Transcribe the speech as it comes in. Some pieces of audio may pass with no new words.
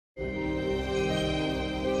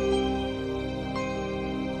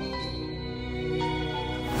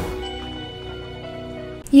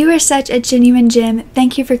You are such a genuine gem.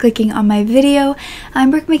 Thank you for clicking on my video.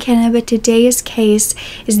 I'm Brooke McKenna, but today's case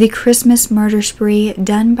is the Christmas murder spree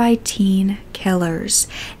done by teen killers.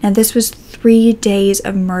 Now, this was 3 days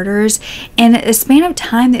of murders in a span of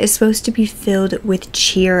time that is supposed to be filled with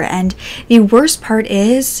cheer. And the worst part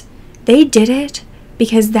is they did it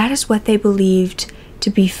because that is what they believed to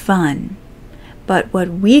be fun, but what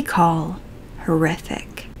we call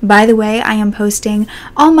horrific. By the way, I am posting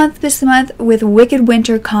all month this month with Wicked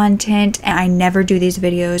Winter content, and I never do these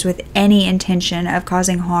videos with any intention of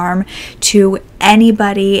causing harm to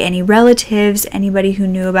anybody, any relatives, anybody who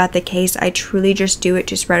knew about the case. I truly just do it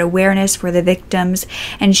to spread awareness for the victims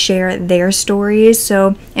and share their stories.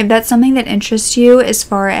 So if that's something that interests you as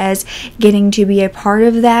far as getting to be a part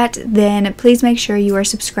of that, then please make sure you are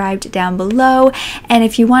subscribed down below. And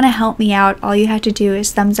if you want to help me out, all you have to do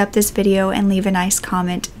is thumbs up this video and leave a nice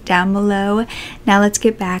comment down below. Now let's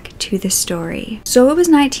get back to the story. So it was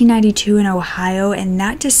 1992 in Ohio, and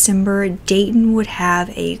that December, Dayton would have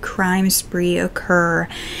a crime spree occur,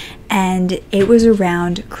 and it was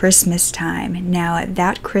around Christmas time. Now,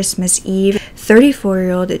 that Christmas Eve,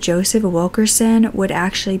 34-year-old Joseph Wilkerson would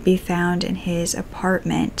actually be found in his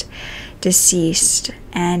apartment, deceased,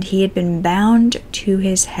 and he had been bound to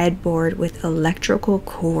his headboard with electrical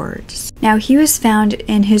cords. Now, he was found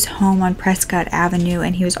in his home on Prescott Avenue,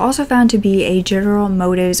 and he was also found to be a General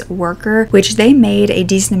Motors worker, which they made a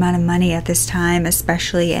decent amount of money at this time,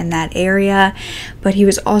 especially in that area. But he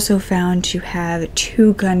was also found to have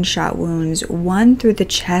 2 gunshot wounds, one through the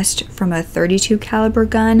chest from a .32 caliber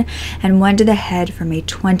gun and one to the head from a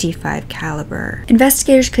 .25 caliber.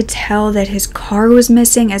 Investigators could tell that his car was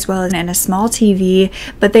missing, as well as a small TV,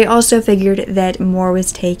 but they also figured that more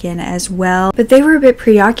was taken as well. But they were a bit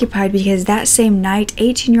preoccupied because that same night,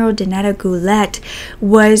 18-year-old Danetta Goulet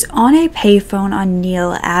was on a payphone on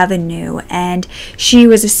Neal Avenue, and she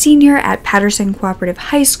was a senior at Patterson Cooperative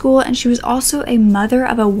High School, and she was also a mother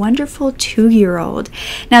of a wonderful 2-year-old.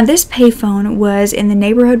 Now, this payphone was in the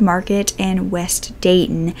neighborhood market in West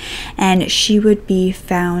Dayton, and she would be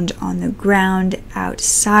found on the ground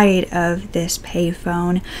outside of this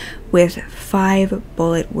payphone with 5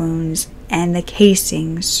 bullet wounds and the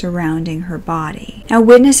casing surrounding her body. Now,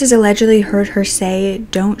 witnesses allegedly heard her say,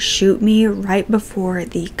 "Don't shoot me," right before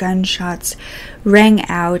the gunshots rang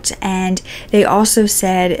out, and they also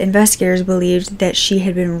said investigators believed that she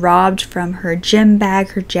had been robbed from her gym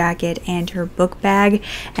bag, her jacket, and her book bag,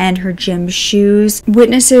 and her gym shoes.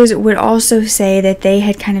 Witnesses would also say that they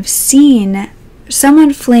had kind of seen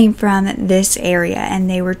someone fleeing from this area, and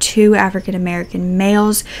they were 2 African-American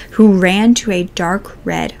males who ran to a dark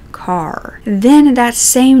red car. Then that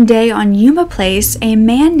same day on Yuma Place, a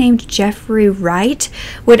man named Jeffrey Wright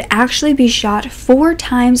would actually be shot 4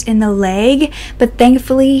 times in the leg, but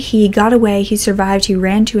thankfully he got away, he survived, he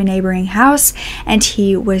ran to a neighboring house, and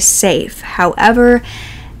he was safe. However,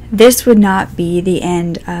 this would not be the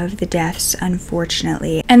end of the deaths,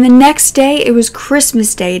 unfortunately. And the next day, it was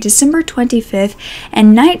Christmas Day, December 25th,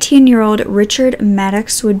 and 19-year-old Richard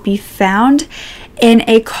Maddox would be found in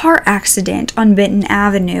a car accident on Benton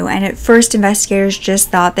Avenue, and at first investigators just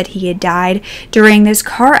thought that he had died during this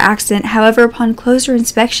car accident. However, upon closer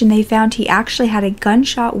inspection, they found he actually had a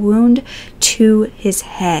gunshot wound to his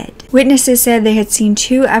head. Witnesses said they had seen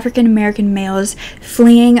 2 African-American males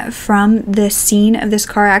fleeing from the scene of this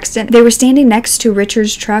car accident. They were standing next to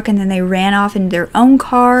Richard's truck, and then they ran off in their own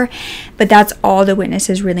car, but that's all the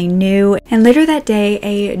witnesses really knew. And later that day,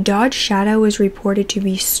 a Dodge Shadow was reported to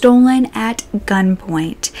be stolen at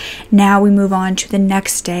gunpoint. Now we move on to the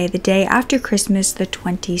next day, the day after Christmas, the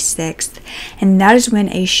 26th, and that is when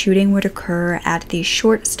a shooting would occur at the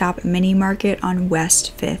Short Stop Mini Market on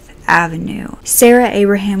West 5th Avenue. Sarah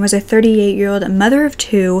Abraham was a 38-year-old mother of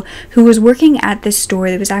 2 who was working at this store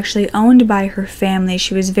that was actually owned by her family.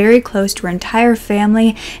 She was very close to her entire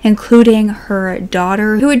family, including her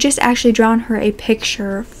daughter, who had just actually drawn her a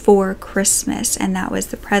picture for Christmas, and that was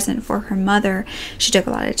the present for her mother. She took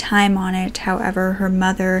a lot of time on it. However, her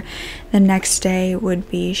mother the next day would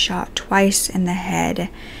be shot twice in the head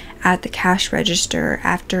at the cash register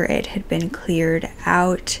after it had been cleared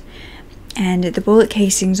out. And the bullet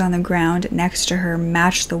casings on the ground next to her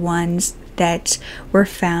matched the ones that were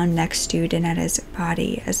found next to Danetta's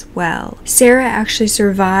body as well. Sarah actually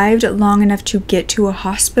survived long enough to get to a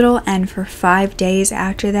hospital, and for 5 days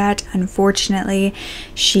after that, unfortunately,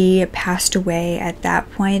 she passed away at that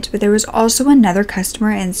point. But there was also another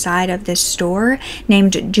customer inside of this store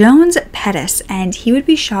named Jones Pettis, and he would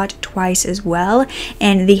be shot twice as well,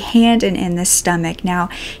 in the hand and in the stomach. Now,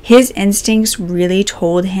 his instincts really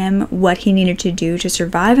told him what he needed to do to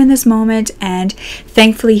survive in this moment, and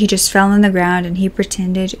thankfully he just fell in on the ground and he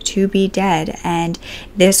pretended to be dead, and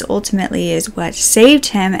this ultimately is what saved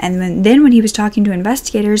him. And then when he was talking to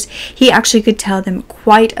investigators, he actually could tell them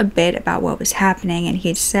quite a bit about what was happening. And he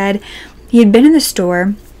had said he had been in the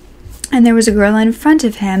store and there was a girl in front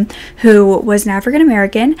of him who was an African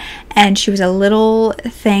American, and she was a little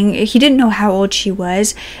thing. He didn't know how old she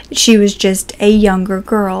was. She was just a younger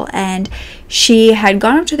girl, and she had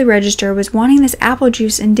gone up to the register, was wanting this apple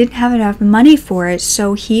juice and didn't have enough money for it.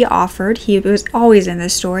 So he was always in the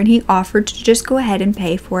store, and he offered to just go ahead and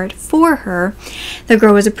pay for it for her. The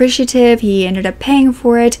girl was appreciative. He ended up paying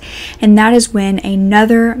for it, and that is when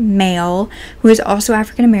another male who is also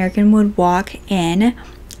African American would walk in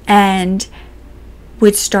and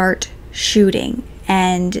would start shooting.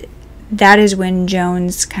 And that is when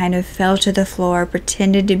Jones kind of fell to the floor,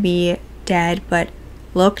 pretended to be dead, but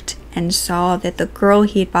looked and saw that the girl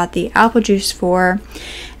he had bought the apple juice for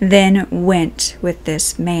then went with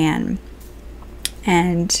this man.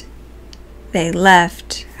 And they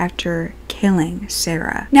left after killing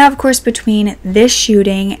Sarah. Now, of course, between this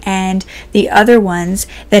shooting and the other ones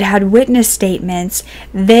that had witness statements,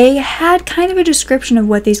 they had kind of a description of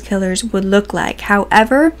what these killers would look like.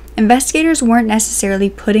 However, investigators weren't necessarily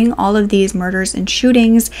putting all of these murders and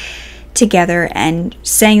shootings together and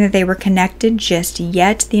saying that they were connected just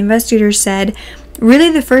yet. The investigators said,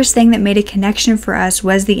 really, the first thing that made a connection for us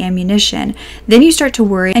was the ammunition. Then you start to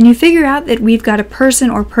worry and you figure out that we've got a person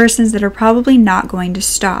or persons that are probably not going to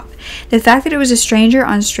stop. The fact that it was a stranger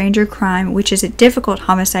on stranger crime, which is a difficult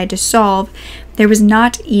homicide to solve, there was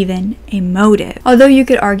not even a motive. Although you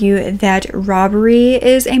could argue that robbery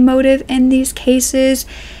is a motive in these cases,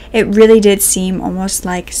 it really did seem almost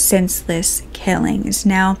like senseless killings.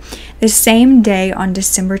 Now, the same day on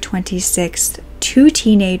December 26th, 2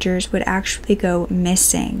 teenagers would actually go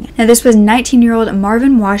missing. Now, this was 19-year-old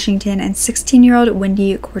Marvin Washington and 16-year-old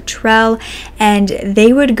Wendy Cortrell, and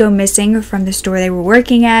they would go missing from the store they were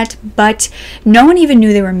working at, but no one even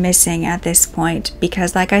knew they were missing at this point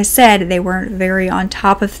because, like I said, they weren't very on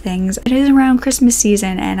top of things. It is around Christmas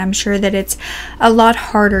season, and I'm sure that it's a lot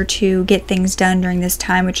harder to get things done during this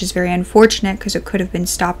time, which is very unfortunate because it could have been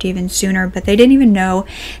stopped even sooner, but they didn't even know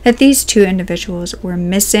that these 2 individuals were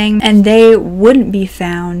missing, and they wouldn't be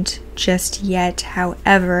found just yet.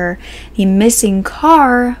 However, the missing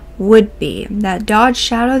car would be that Dodge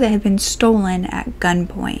Shadow that had been stolen at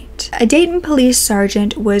gunpoint. A Dayton police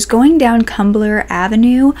sergeant was going down Cumberland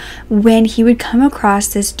Avenue when he would come across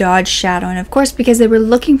this Dodge Shadow, and of course, because they were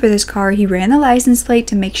looking for this car, he ran the license plate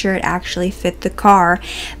to make sure it actually fit the car,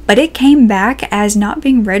 but it came back as not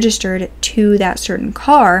being registered to that certain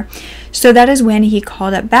car. So that is when he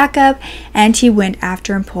called up backup and he went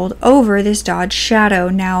after and pulled over this Dodge Shadow.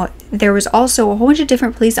 Now, there was also a whole bunch of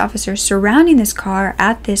different police officers surrounding this car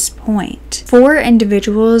at this point. 4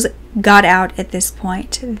 individuals got out at this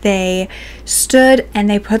point. They stood and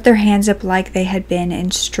they put their hands up like they had been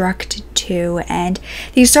instructed to, and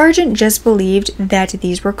the sergeant just believed that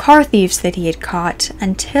these were car thieves that he had caught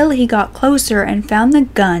until he got closer and found the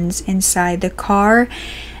guns inside the car.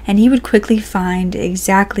 And he would quickly find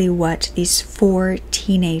exactly what these 4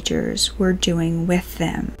 teenagers were doing with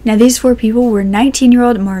them. Now, these 4 people were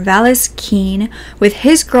 19-year-old Marvalous Keene with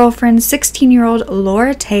his girlfriend, 16-year-old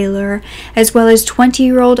Laura Taylor, as well as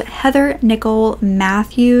 20-year-old Heather Nicole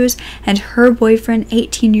Matthews and her boyfriend,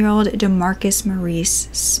 18-year-old DeMarcus Maurice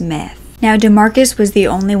Smith. Now, DeMarcus was the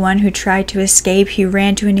only one who tried to escape. He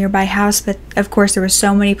ran to a nearby house, but of course there were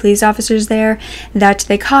so many police officers there that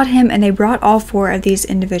they caught him and they brought all 4 of these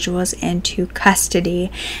individuals into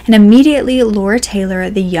custody. And immediately, Laura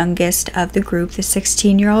Taylor, the youngest of the group, the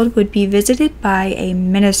 16-year-old, would be visited by a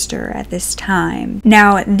minister at this time.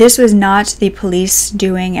 Now, this was not the police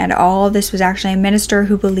doing at all. This was actually a minister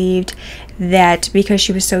who believed that because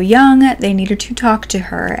she was so young, they needed to talk to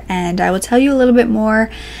her. And I will tell you a little bit more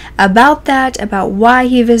about that, about why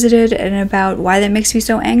he visited, and about why that makes me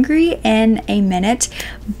so angry in a minute.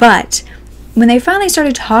 But when they finally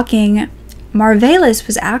started talking, Marvalous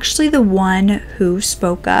was actually the one who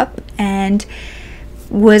spoke up and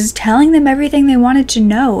was telling them everything they wanted to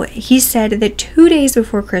know. He said that 2 days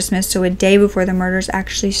before Christmas, so a day before the murders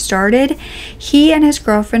actually started, he and his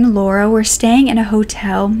girlfriend Laura were staying in a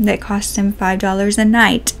hotel that cost them $5 a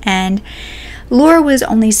night. And Laura was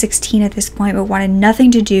only 16 at this point, but wanted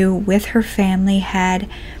nothing to do with her family, had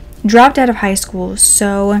dropped out of high school,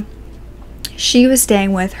 so she was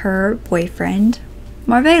staying with her boyfriend,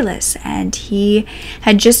 Marvalous, and he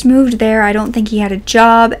had just moved there. I don't think he had a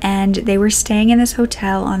job, and they were staying in this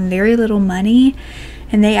hotel on very little money,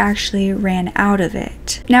 and they actually ran out of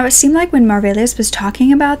it. Now, it seemed like when Marvalous was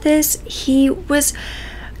talking about this, he was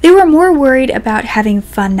They were more worried about having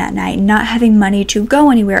fun that night, not having money to go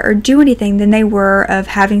anywhere or do anything, than they were of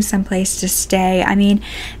having someplace to stay. I mean,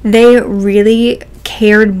 they really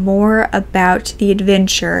cared more about the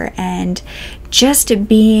adventure and just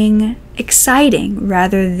being exciting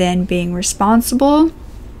rather than being responsible.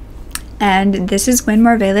 And this is when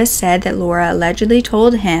Marvalous said that Laura allegedly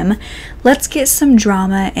told him, "Let's get some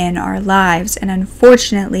drama in our lives." And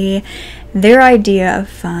unfortunately, their idea of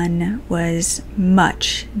fun was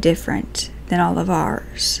much different than all of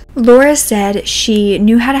ours. Laura said she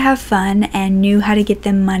knew how to have fun and knew how to get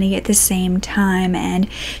them money at the same time, and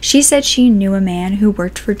she said she knew a man who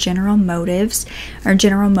worked for General Motors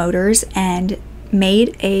and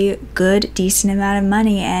made a good, decent amount of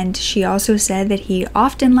money, and she also said that he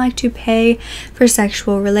often liked to pay for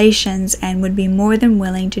sexual relations and would be more than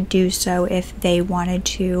willing to do so if they wanted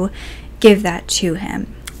to give that to him.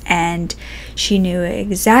 And she knew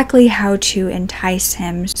exactly how to entice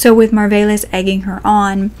him. So with Marvalous egging her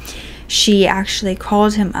on, she actually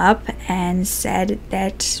called him up and said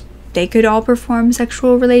that they could all perform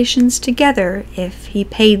sexual relations together if he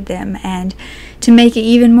paid them. And to make it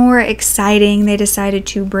even more exciting, they decided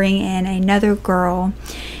to bring in another girl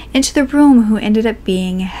into the room who ended up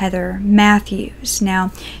being Heather Matthews.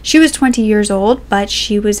 Now, she was 20 years old, but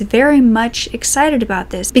she was very much excited about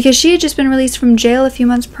this because she had just been released from jail a few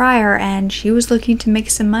months prior and she was looking to make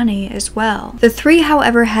some money as well. The three,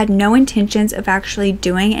 however, had no intentions of actually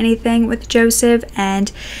doing anything with Joseph,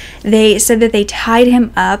 and they said that they tied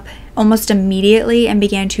him up almost immediately and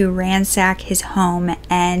began to ransack his home,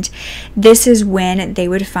 and this is when they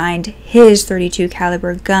would find his .32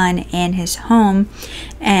 caliber gun in his home,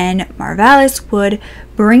 and Marvalous would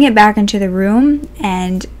bring it back into the room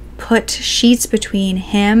and put sheets between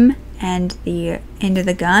him and the end of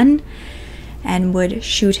the gun and would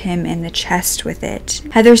shoot him in the chest with it.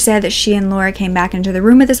 Heather said that she and Laura came back into the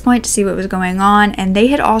room at this point to see what was going on, and they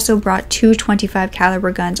had also brought two .25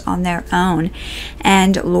 caliber guns on their own,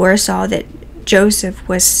 and Laura saw that Joseph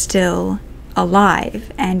was still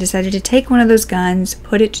alive and decided to take one of those guns,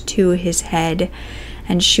 put it to his head,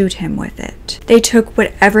 and shoot him with it. They took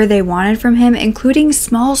whatever they wanted from him, including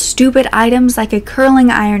small stupid items like a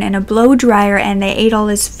curling iron and a blow dryer, and they ate all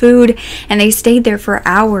his food, and they stayed there for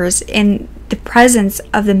hours in the presence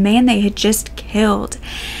of the man they had just killed.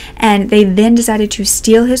 And they then decided to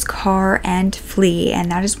steal his car and flee,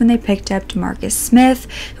 and that is when they picked up DeMarcus Smith,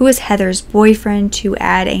 who was Heather's boyfriend, to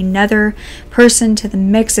add another person to the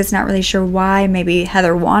mix. It's not really sure why. Maybe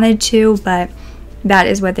Heather wanted to, but that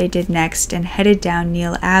is what they did next, and headed down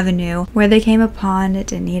Neal Avenue, where they came upon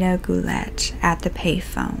Danita Goulet at the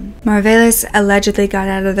payphone. Marvalous allegedly got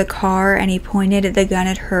out of the car and he pointed the gun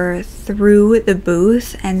at her through the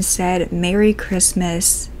booth and said, "Merry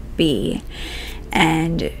Christmas, B."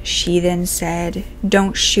 And she then said,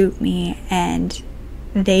 "Don't shoot me," and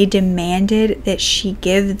they demanded that she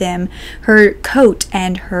give them her coat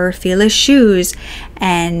and her Fila shoes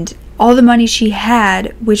and all the money she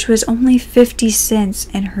had, which was only 50 cents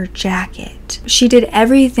in her jacket. She did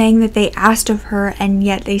everything that they asked of her, and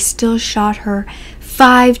yet they still shot her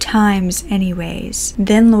 5 times anyways.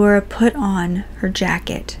 Then Laura put on her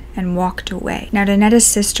jacket and walked away. Now, Danetta's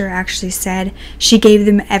sister actually said she gave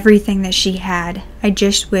them everything that she had. "I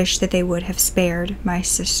just wish that they would have spared my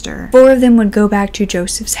sister." 4 of them would go back to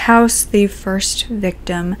Joseph's house, the first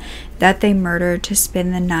victim that they murdered, to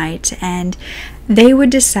spend the night, and they would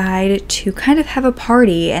decide to kind of have a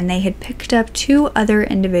party, and they had picked up 2 other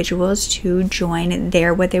individuals to join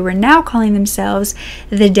their, what they were now calling themselves,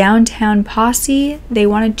 the Downtown Posse. They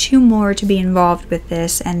wanted 2 more to be involved with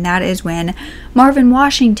this, and that is when Marvin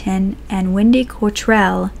Washington and Wendy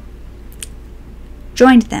Cottrell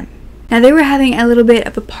joined them. Now, they were having a little bit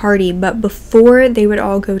of a party, but before they would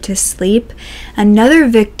all go to sleep, another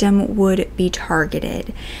victim would be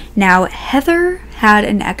targeted. Now, Heather had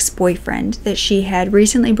an ex-boyfriend that she had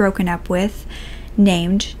recently broken up with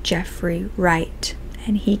named Jeffrey Wright.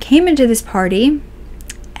 And he came into this party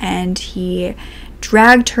and he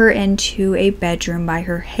dragged her into a bedroom by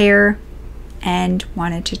her hair and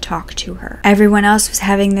wanted to talk to her. Everyone else was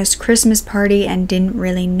having this Christmas party and didn't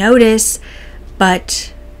really notice,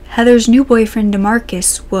 but Heather's new boyfriend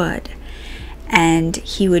DeMarcus would, and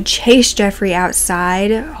he would chase Jeffrey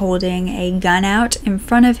outside holding a gun out in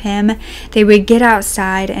front of him. They would get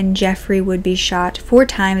outside and Jeffrey would be shot 4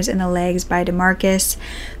 times in the legs by DeMarcus,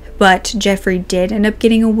 but Jeffrey did end up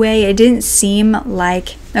getting away. It didn't seem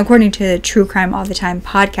like, according to the True Crime All the Time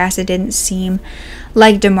podcast, it didn't seem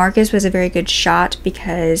like DeMarcus was a very good shot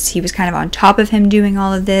because he was kind of on top of him doing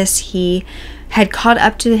all of this. He had caught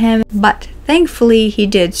up to him, but thankfully he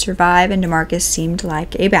did survive, and DeMarcus seemed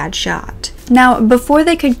like a bad shot. Now, before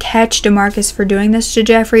they could catch DeMarcus for doing this to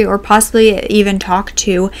Jeffrey, or possibly even talk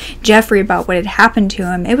to Jeffrey about what had happened to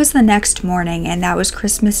him, it was the next morning, and that was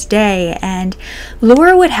Christmas Day, and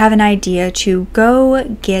Laura would have an idea to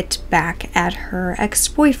go get back at her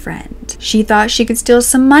ex-boyfriend. She thought she could steal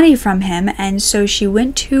some money from him, and so she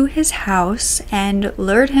went to his house and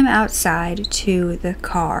lured him outside to the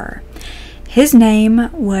car. His name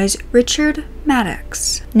was Richard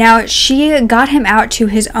Maddox. Now, she got him out to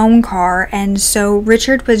his own car, and so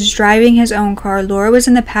Richard was driving his own car, Laura was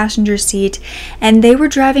in the passenger seat, and they were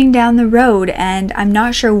driving down the road, and I'm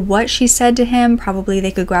not sure what she said to him. Probably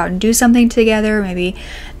they could go out and do something together. Maybe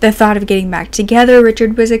the thought of getting back together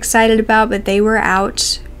Richard was excited about, but they were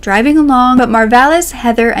out driving along. But Marvalous,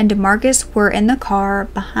 Heather, and DeMarcus were in the car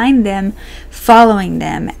behind them, following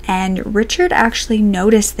them, and Richard actually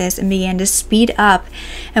noticed this and began to speed up,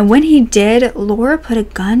 and when he did, Laura put a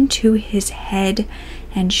gun to his head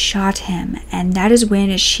and shot him, and that is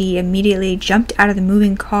when she immediately jumped out of the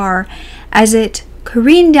moving car as it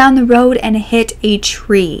careened down the road and hit a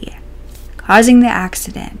tree, causing the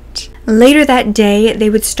accident. Later that day, they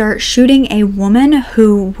would start shooting a woman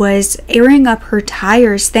who was airing up her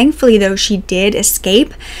tires. Thankfully, though, she did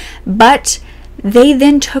escape, but they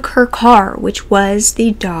then took her car, which was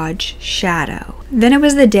the Dodge Shadow. Then it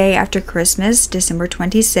was the day after Christmas, December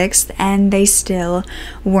 26th, and they still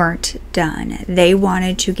weren't done. They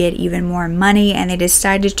wanted to get even more money, and they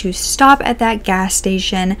decided to stop at that gas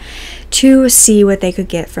station to see what they could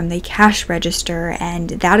get from the cash register, and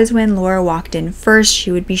that is when Laura walked in first.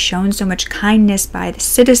 She would be shown so much kindness by the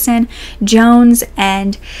citizen, Jones,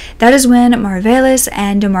 and that is when Marvalous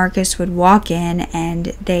and DeMarcus would walk in, and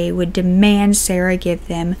they would demand Sarah give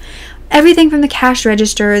them everything from the cash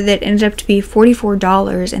register that ended up to be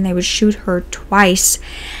 $44, and they would shoot her twice,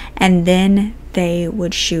 and then they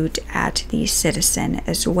would shoot at the citizen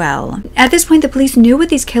as well. At this point, the police knew what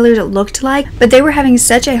these killers looked like, but they were having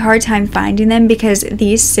such a hard time finding them because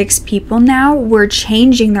these 6 people now were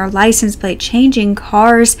changing their license plate, changing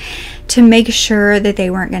cars to make sure that they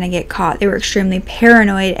weren't going to get caught. They were extremely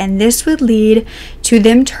paranoid, and this would lead to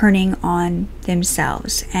them turning on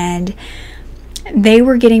themselves, and they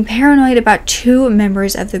were getting paranoid about 2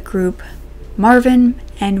 members of the group, Marvin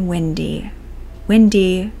and Wendy.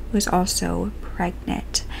 Wendy was also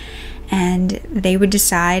pregnant, and they would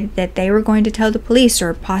decide that they were going to tell the police,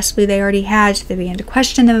 or possibly they already had, so they began to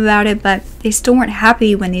question them about it, but they still weren't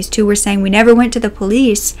happy when these 2 were saying, "We never went to the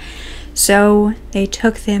police." So they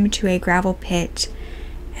took them to a gravel pit,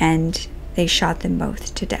 and they shot them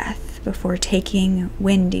both to death before taking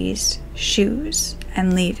Wendy's shoes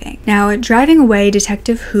and leaving. Now, driving away,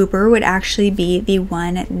 Detective Hooper would actually be the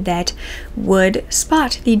one that would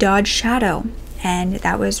spot the Dodge Shadow, and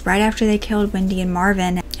that was right after they killed Wendy and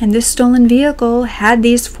Marvin. And this stolen vehicle had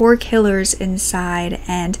these 4 killers inside,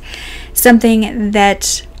 and something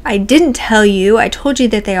that I didn't tell you, I told you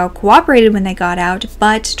that they all cooperated when they got out,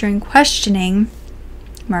 but during questioning,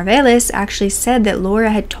 Marvalous actually said that Laura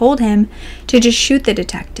had told him to just shoot the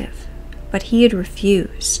detective, but he had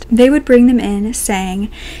refused. They would bring them in saying,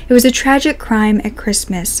 "It was a tragic crime at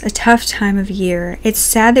Christmas, a tough time of year. It's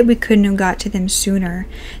sad that we couldn't have got to them sooner.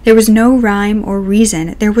 There was no rhyme or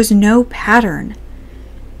reason. There was no pattern."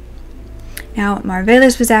 Now,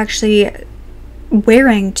 Marvalous was actually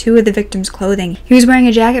wearing 2 of the victims' clothing. He was wearing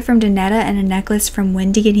a jacket from Donetta and a necklace from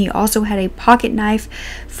Wendy, and he also had a pocket knife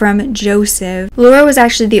from Joseph. Laura was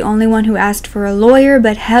actually the only one who asked for a lawyer,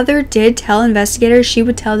 but Heather did tell investigators she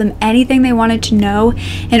would tell them anything they wanted to know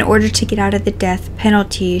in order to get out of the death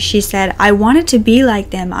penalty. She said, "I wanted to be like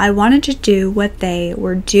them. I wanted to do what they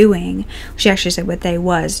were doing." She actually said what they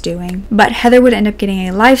was doing. But Heather would end up getting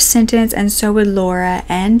a life sentence, and so would Laura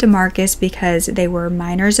and DeMarcus, because they were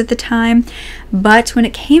minors at the time. But when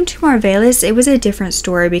it came to Marvalous, it was a different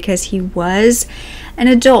story because he was an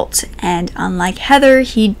adult, and unlike Heather,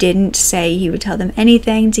 he didn't say he would tell them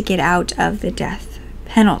anything to get out of the death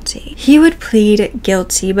penalty. He would plead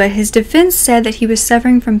guilty, but his defense said that he was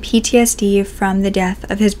suffering from PTSD from the death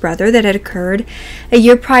of his brother that had occurred a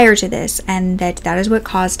year prior to this, and that is what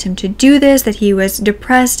caused him to do this, that he was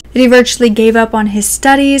depressed, that he virtually gave up on his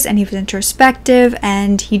studies, and he was introspective,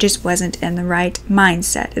 and he just wasn't in the right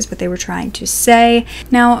mindset, is what they were trying to say.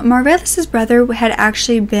 Now, Marvalous's brother had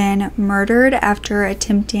actually been murdered after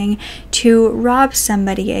attempting to rob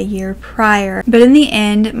somebody a year prior, but in the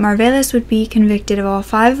end, Marvalous would be convicted of all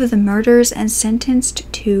 5 of the murders and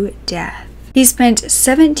sentenced to death. He spent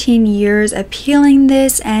 17 years appealing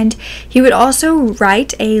this, and he would also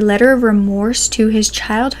write a letter of remorse to his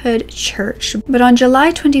childhood church. But on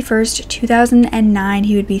July 21st, 2009,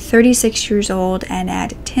 he would be 36 years old, and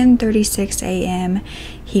at 10:36 a.m.,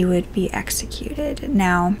 he would be executed.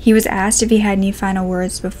 Now, he was asked if he had any final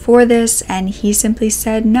words before this, and he simply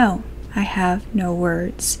said, "No, I have no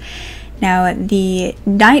words." Now, the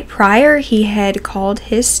night prior, he had called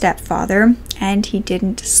his stepfather, and he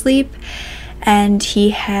didn't sleep, and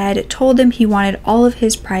he had told him he wanted all of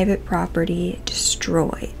his private property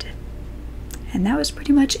destroyed. And that was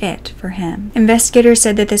pretty much it for him. Investigators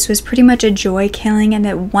said that this was pretty much a joy killing, and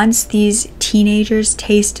that once these teenagers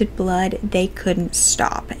tasted blood, they couldn't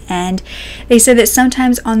stop. And they said that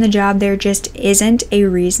sometimes on the job there just isn't a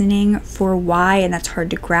reasoning for why, and that's hard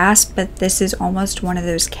to grasp, but this is almost one of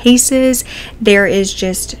those cases. There is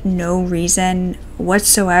just no reason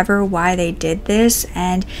whatsoever why they did this,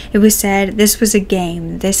 and it was said this was a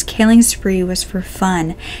game. This killing spree was for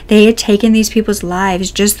fun. They had taken these people's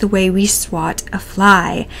lives just the way we swat a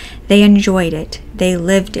fly. They enjoyed it. They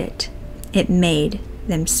lived it. It made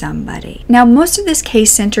them somebody. Now, most of this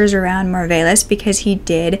case centers around Marvalous because he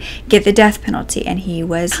did get the death penalty, and he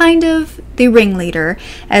was kind of the ringleader,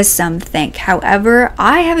 as some think. However,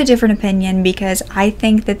 I have a different opinion because I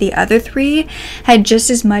think that the other three had just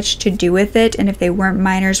as much to do with it, and if they weren't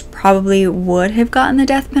minors, probably would have gotten the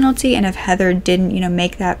death penalty, and if Heather didn't,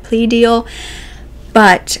 make that plea deal.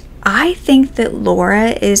 But I think that Laura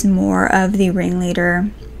is more of the ringleader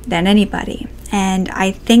than anybody. And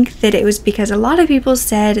I think that it was because a lot of people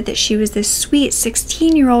said that she was this sweet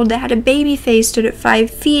 16-year-old that had a baby face, stood at 5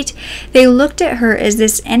 feet. They looked at her as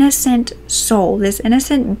this innocent soul, this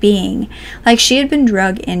innocent being, like she had been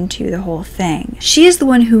drugged into the whole thing. She is the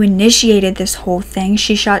one who initiated this whole thing.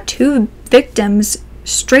 She shot 2 victims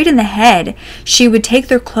straight in the head. She would take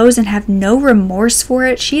their clothes and have no remorse for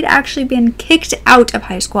it. She'd actually been kicked out of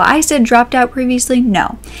high school. I said dropped out previously.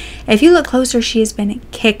 No. If you look closer, she has been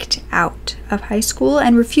kicked out of high school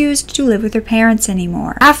and refused to live with her parents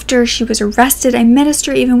anymore. After she was arrested, a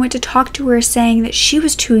minister even went to talk to her, saying that she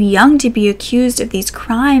was too young to be accused of these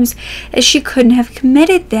crimes, as she couldn't have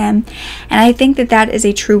committed them. And I think that that is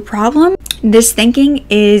a true problem. This thinking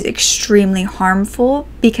is extremely harmful,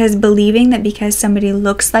 because believing that because somebody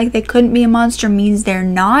looks like they couldn't be a monster means they're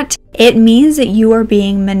not, it means that you are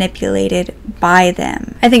being manipulated by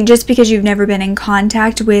them. I think just because you've never been in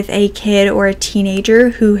contact with a kid or a teenager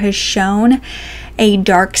who has shown a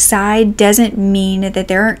dark side doesn't mean that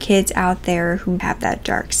there aren't kids out there who have that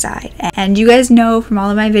dark side. And you guys know from all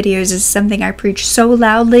of my videos, this is something I preach so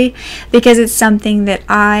loudly because it's something that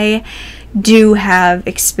I do have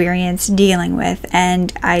experience dealing with,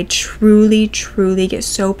 and I truly get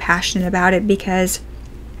so passionate about it because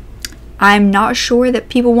I'm not sure that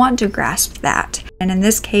people want to grasp that. And in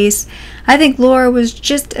this case, I think Laura was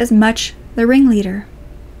just as much the ringleader.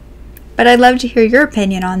 But I'd love to hear your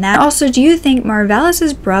opinion on that. Also, do you think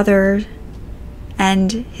Marvalous's brother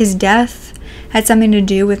and his death had something to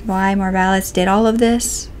do with why Marvalous did all of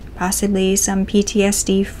this? Possibly some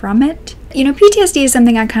PTSD from it? PTSD is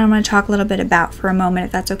something I kind of want to talk a little bit about for a moment,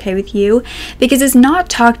 if that's okay with you, because it's not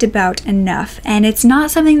talked about enough, and it's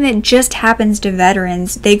not something that just happens to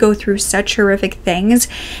veterans. They go through such horrific things,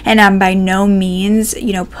 and I'm by no means,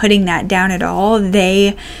 putting that down at all.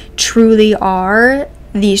 They truly are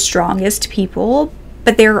the strongest people,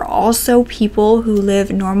 but there are also people who live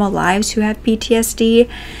normal lives who have PTSD,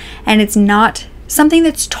 and it's not something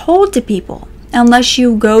that's told to people unless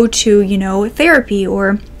you go to, therapy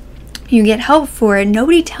or you get help for it.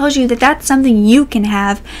 Nobody tells you that that's something you can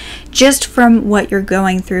have just from what you're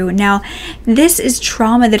going through. Now, this is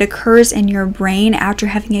trauma that occurs in your brain after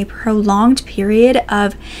having a prolonged period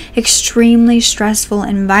of extremely stressful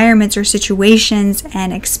environments or situations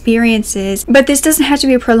and experiences. But this doesn't have to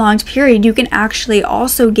be a prolonged period. You can actually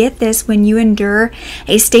also get this when you endure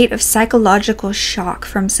a state of psychological shock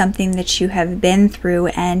from something that you have been through,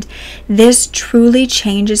 and this truly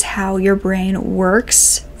changes how your brain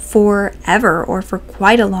works forever, or for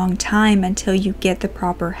quite a long time, until you get the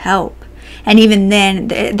proper help. And even then,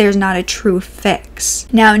 there's not a true fix.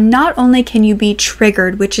 Now, not only can you be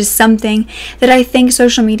triggered, which is something that I think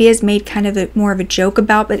social media has made kind of more of a joke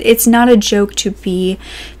about, but it's not a joke to be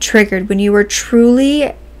triggered. When you are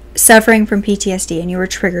truly suffering from PTSD and you are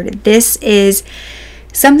triggered, this is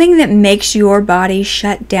something that makes your body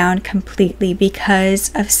shut down completely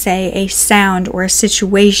because of, say, a sound or a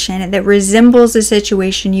situation that resembles the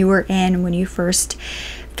situation you were in when you first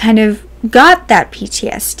kind of got that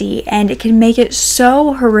PTSD, and it can make it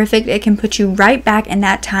so horrific. It can put you right back in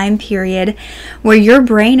that time period where your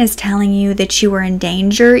brain is telling you that you are in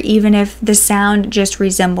danger, even if the sound just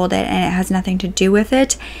resembled it and it has nothing to do with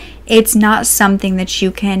it. It's not something that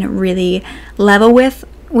you can really level with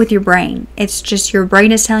your brain. It's just your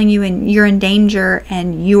brain is telling you and you're in danger,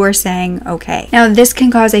 and you are saying okay. Now this can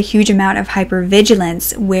cause a huge amount of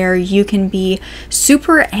hypervigilance, where you can be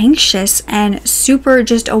super anxious and super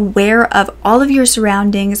just aware of all of your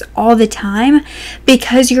surroundings all the time,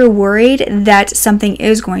 because you're worried that something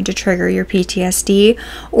is going to trigger your PTSD,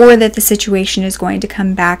 or that the situation is going to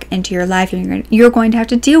come back into your life and you're going to have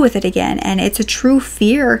to deal with it again. And it's a true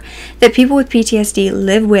fear that people with PTSD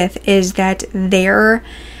live with, is that their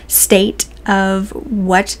state of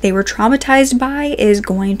what they were traumatized by is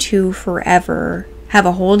going to forever have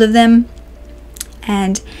a hold of them,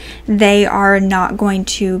 and they are not going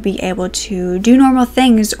to be able to do normal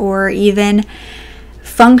things or even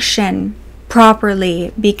function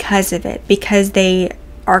properly because of it, because they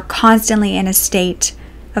are constantly in a state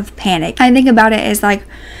of panic. I think about it as like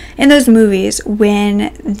in those movies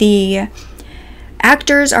when the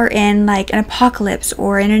actors are in like an apocalypse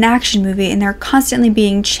or in an action movie, and they're constantly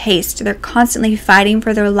being chased. They're constantly fighting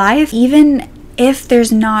for their life, even if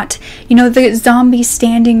there's not, you know, the zombie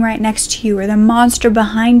standing right next to you or the monster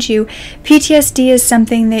behind you. PTSD is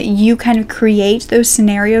something that you kind of create those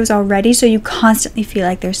scenarios already, so you constantly feel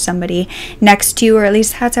like there's somebody next to you, or at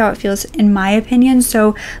least that's how it feels in my opinion.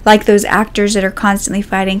 So like those actors that are constantly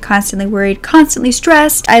fighting, constantly worried, constantly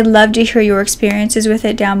stressed. I'd love to hear your experiences with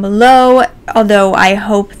it down below, although I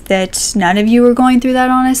hope that none of you are going through that,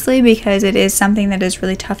 honestly, because it is something that is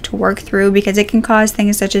really tough to work through, because it can cause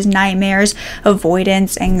things such as nightmares,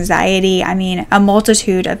 avoidance, anxiety, I mean a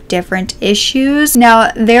multitude of different issues.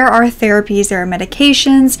 Now there are therapies, there are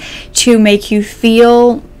medications to make you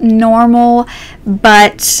feel normal,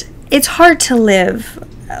 but it's hard to live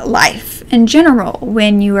life in general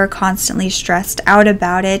when you are constantly stressed out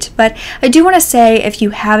about it. But I do want to say, if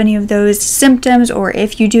you have any of those symptoms, or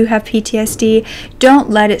if you do have PTSD, don't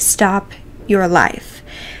let it stop your life,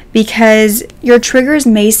 because your triggers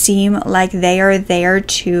may seem like they are there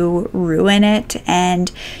to ruin it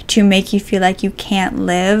and to make you feel like you can't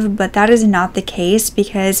live, but that is not the case,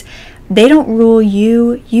 because they don't rule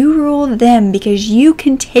you, you rule them, because you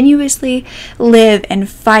continuously live and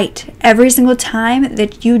fight every single time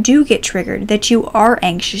that you do get triggered, that you are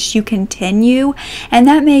anxious. You continue, and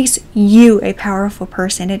that makes you a powerful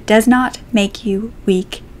person. It does not make you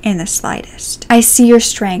weak in the slightest. I see your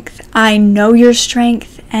strength. I know your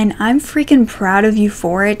strength, and I'm freaking proud of you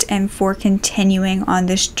for it and for continuing on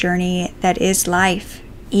this journey that is life,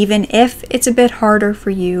 even if it's a bit harder for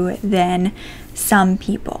you than some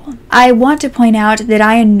people. I want to point out that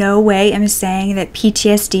I in no way am saying that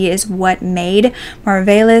PTSD is what made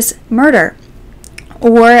Marvalous murder,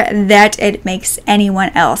 or that it makes anyone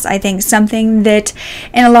else. I think something that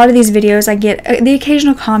in a lot of these videos I get the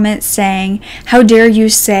occasional comment saying, how dare you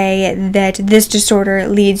say that this disorder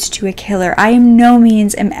leads to a killer. I in no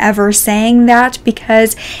means am ever saying that,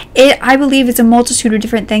 because I believe it's a multitude of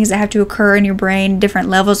different things that have to occur in your brain, different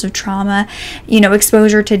levels of trauma, you know,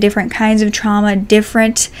 exposure to different kinds of trauma,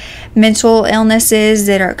 different mental illnesses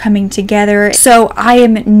that are coming together. So I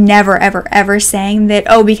am never ever saying that,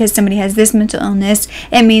 oh, because somebody has this mental illness,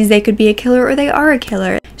 it means they could be a killer or they are a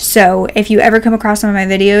killer. So if you ever come across one of my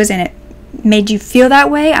videos and it made you feel that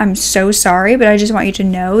way, I'm so sorry, but I just want you to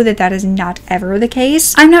know that that is not ever the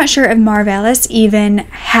case. I'm not sure if Marvalous even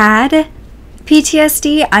had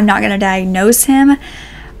PTSD. I'm not going to diagnose him,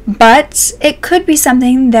 but it could be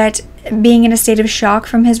something that being in a state of shock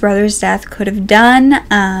from his brother's death could have done.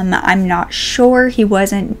 I'm not sure. He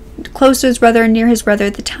wasn't close to his brother, near his brother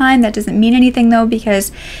at the time. That doesn't mean anything though,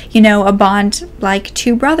 because, you know, a bond like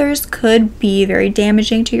two brothers could be very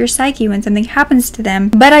damaging to your psyche when something happens to them.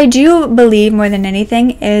 But I do believe more than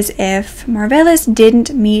anything is if Marvalous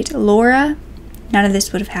didn't meet Laura, none of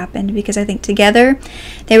this would have happened, because I think together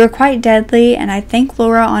they were quite deadly, and I think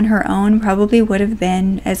Laura on her own probably would have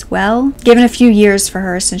been as well, given a few years for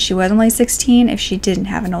her since she was only 16, if she didn't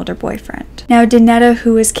have an older boyfriend. Now Danetta,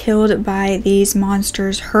 who was killed by these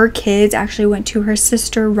monsters, her kids actually went to her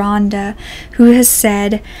sister Rhonda, who has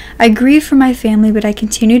said, I grieve for my family, but I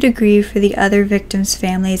continue to grieve for the other victims'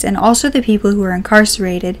 families and also the people who are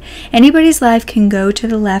incarcerated. Anybody's life can go to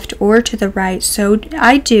the left or to the right, so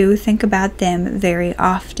I do think about them very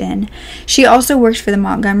often. She also works for the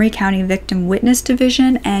Montgomery County Victim Witness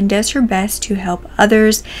Division and does her best to help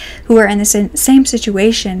others who are in the same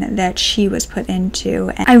situation that she was put into.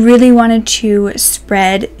 And I really wanted to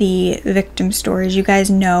spread the victim stories. You guys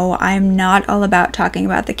know I'm not all about talking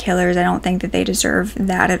about the killers. I don't think that they deserve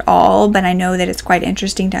that at all, but I know that it's quite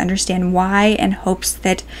interesting to understand why, in hopes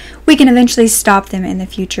that we can eventually stop them in the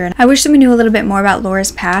future. And I wish that we knew a little bit more about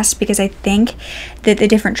Laura's past, because I think that the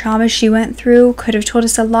different traumas she went through could have told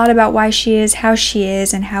us a lot about why she is how she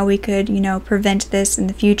is and how we could, you know, prevent this in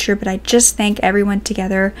the future. But I just think everyone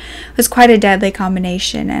together was quite a deadly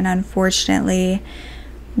combination, and unfortunately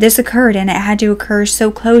this occurred, and it had to occur so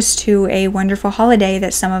close to a wonderful holiday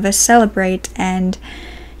that some of us celebrate. And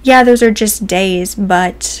yeah, those are just days,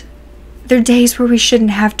 but they're days where we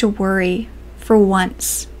shouldn't have to worry for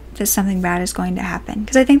once that something bad is going to happen.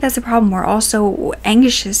 Because I think that's the problem. We're also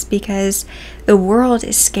anxious because the world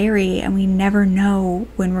is scary and we never know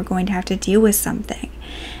when we're going to have to deal with something,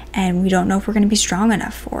 and we don't know if we're going to be strong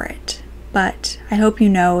enough for it. But I hope you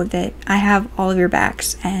know that I have all of your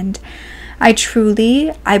backs, and I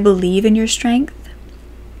believe in your strength,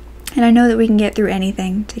 and I know that we can get through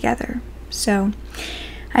anything together. So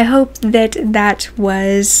I hope that that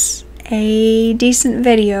was a decent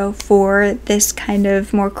video for this kind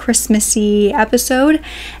of more Christmassy episode,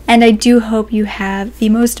 and I do hope you have the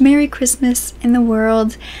most Merry Christmas in the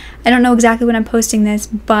world. I don't know exactly when I'm posting this,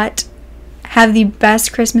 but have the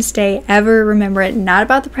best Christmas day ever. Remember, it's not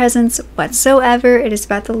about the presents whatsoever. It is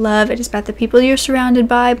about the love. It is about the people you're surrounded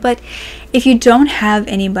by. But if you don't have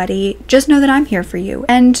anybody, just know that I'm here for you.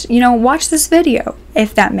 And, you know, watch this video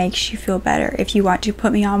if that makes you feel better. If you want to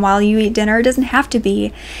put me on while you eat dinner, it doesn't have to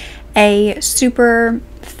be a super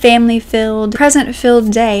family-filled,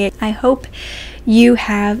 present-filled day. I hope you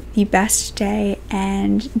have the best day,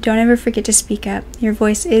 and don't ever forget to speak up. Your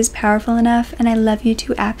voice is powerful enough, and I love you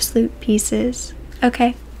to absolute pieces.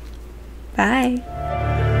 Okay, bye.